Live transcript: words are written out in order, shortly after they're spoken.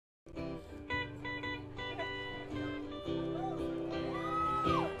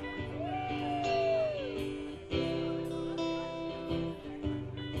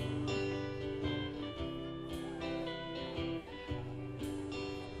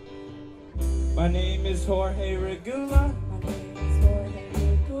My name is Jorge Regula. My name is Jorge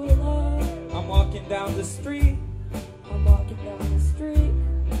Regula. I'm walking down the street. I'm walking down the street.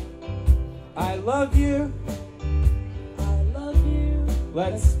 I love you. I love you.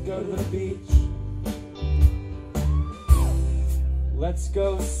 Let's go to the beach. Let's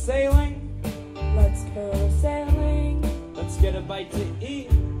go sailing. Let's go sailing. Let's get a bite to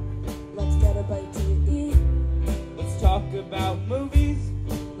eat. Let's get a bite to eat. Let's talk about movies.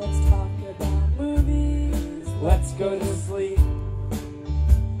 Let's talk about movies. Let's go to sleep.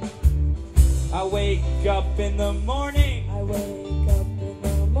 I wake up in the morning. I wake up in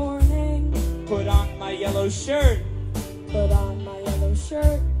the morning. Put on my yellow shirt. Put on my yellow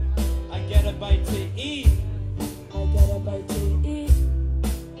shirt. I get a bite to eat. I get a bite to eat.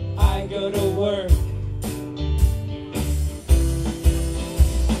 I go to work.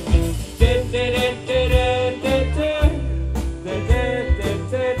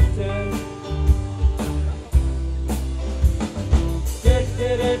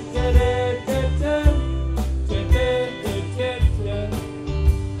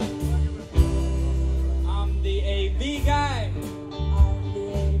 I'm the AV guy. I'm the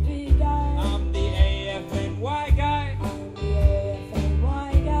AV guy. I'm the AFNY guy. I'm the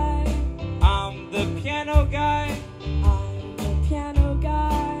AFNY guy. I'm the piano guy. I'm the piano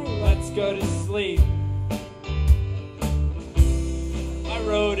guy. Let's go to sleep. I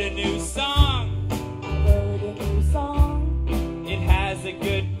wrote a new song. I wrote a new song. It has a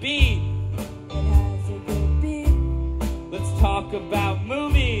good beat. It has a good beat. Let's talk about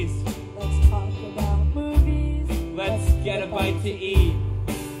movies. Let's talk about movies. Let's get a bite to eat.